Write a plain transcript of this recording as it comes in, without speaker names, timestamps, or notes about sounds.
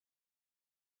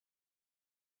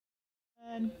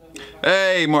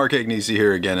Hey, Mark Agnesi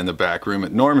here again in the back room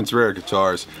at Norman's Rare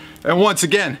Guitars. And once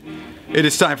again, it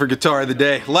is time for Guitar of the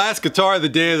Day. Last Guitar of the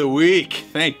Day of the week.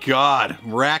 Thank God.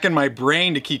 I'm racking my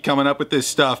brain to keep coming up with this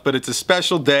stuff, but it's a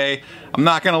special day. I'm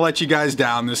not going to let you guys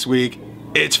down this week.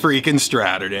 It's freaking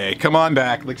Straturday. Come on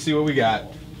back. Let's see what we got.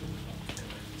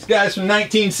 This guy's from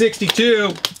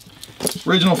 1962.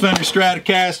 Original Fender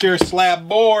Stratocaster, slab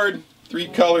board, 3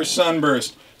 Color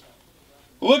Sunburst.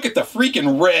 Look at the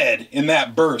freaking red in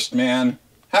that burst, man.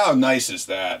 How nice is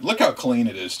that? Look how clean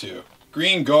it is, too.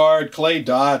 Green guard, clay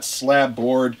dots, slab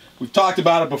board. We've talked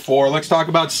about it before. Let's talk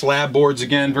about slab boards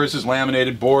again versus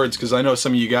laminated boards, because I know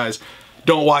some of you guys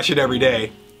don't watch it every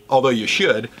day, although you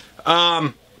should.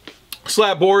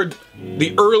 Slab board,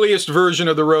 the earliest version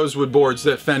of the rosewood boards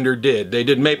that Fender did. They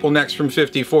did maple necks from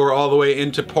 54 all the way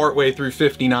into partway through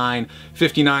 59.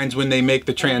 59's when they make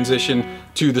the transition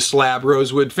to the slab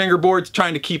rosewood fingerboards,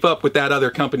 trying to keep up with that other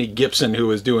company, Gibson, who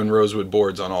was doing rosewood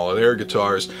boards on all of their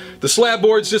guitars. The slab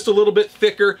board's just a little bit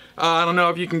thicker. I don't know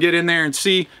if you can get in there and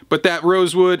see, but that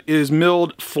rosewood is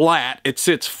milled flat. It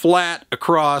sits flat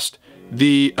across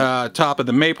the top of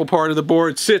the maple part of the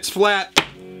board. Sits flat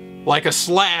like a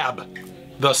slab,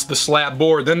 thus the slab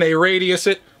board. Then they radius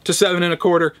it to 7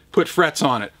 1/4, put frets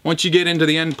on it. Once you get into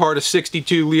the end part of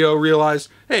 62, Leo realized,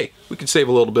 hey, we could save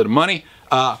a little bit of money.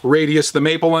 Radius the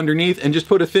maple underneath and just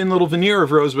put a thin little veneer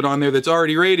of rosewood on there that's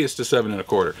already radius to 7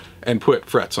 1/4 and put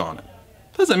frets on it.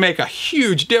 Doesn't make a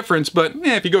huge difference, but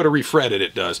if you go to refret it,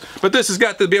 it does. But this has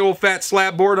got the big old fat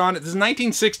slab board on it. This is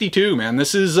 1962, man.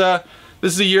 This is a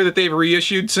year that they've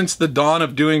reissued since the dawn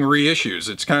of doing reissues.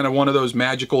 It's kind of one of those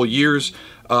magical years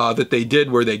that they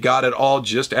did where they got it all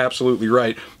just absolutely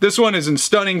right. This one is in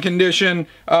stunning condition.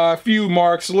 A few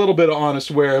marks, a little bit of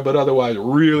honest wear, but otherwise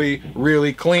really,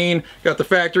 really clean. Got the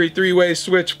factory 3-way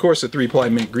switch, of course, a 3-ply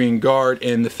mint green guard,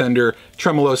 and the Fender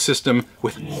tremolo system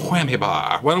with whammy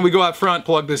bar. Why don't we go out front,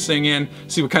 plug this thing in,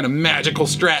 see what kind of magical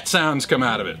Strat sounds come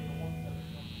out of it.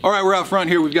 Alright, we're out front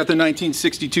here. We've got the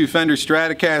 1962 Fender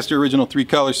Stratocaster, original 3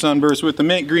 Color Sunburst with the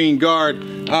mint green guard.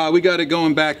 We got it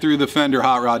going back through the Fender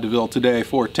Hot Rod DeVille today,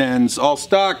 410s, all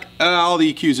stock, all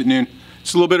the EQs at noon.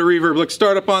 Just a little bit of reverb. Let's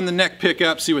start up on the neck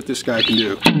pickup, see what this guy can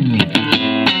do.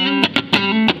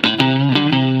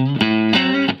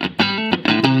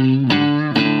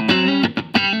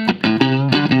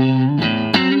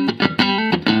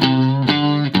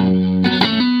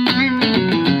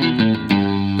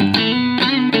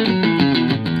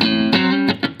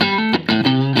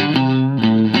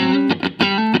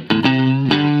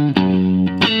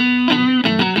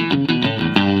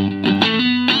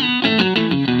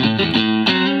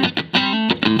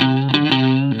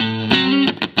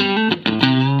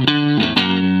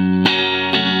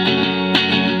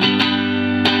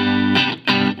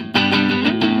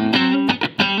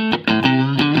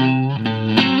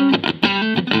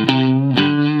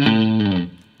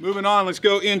 Moving on, let's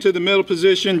go into the middle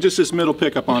position, just this middle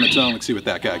pickup on its own. Let's see what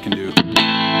that guy can do.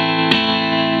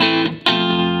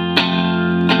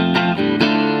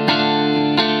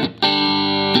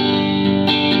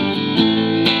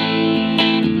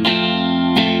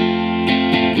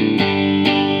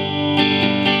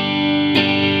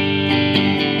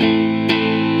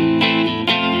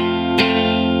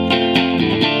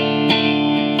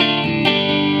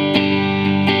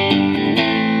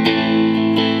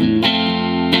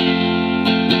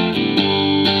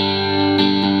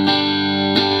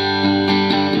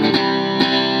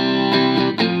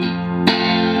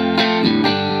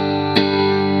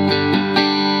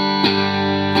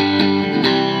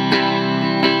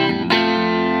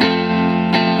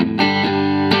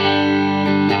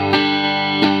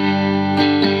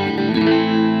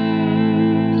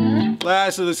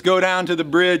 So let's go down to the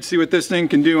bridge, see what this thing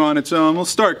can do on its own. We'll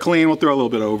start clean, we'll throw a little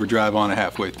bit of overdrive on it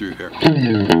halfway through here.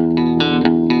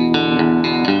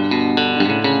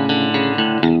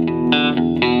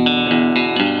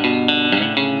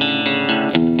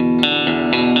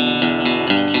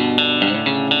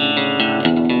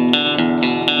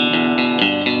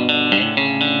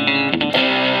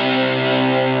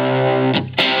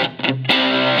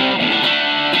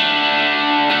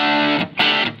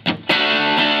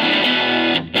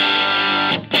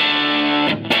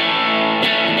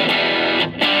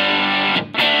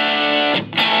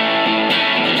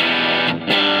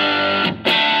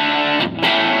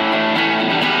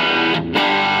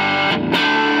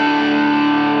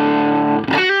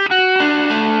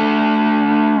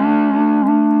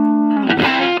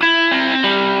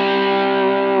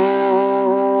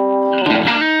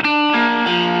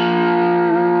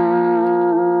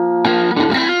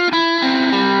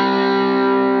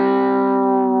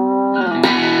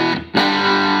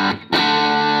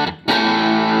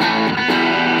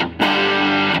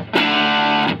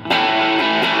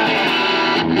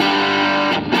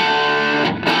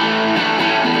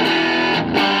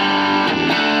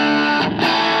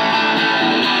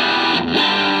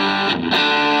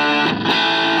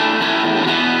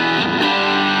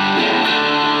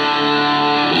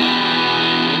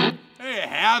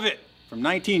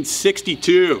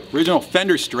 1962. Original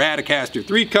Fender Stratocaster.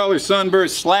 3 color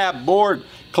sunburst, slab board,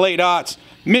 clay dots,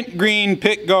 mint green,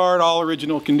 pick guard, all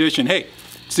original condition. Hey,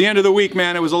 it's the end of the week,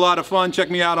 man. It was a lot of fun. Check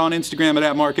me out on Instagram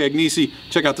at @MarkAgnesi.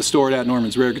 Check out the store at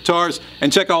Norman's Rare Guitars.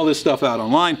 And check all this stuff out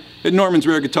online at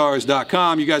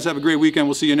normansrareguitars.com. You guys have a great weekend.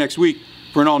 We'll see you next week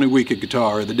for an all-new week at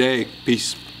Guitar of the Day.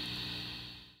 Peace.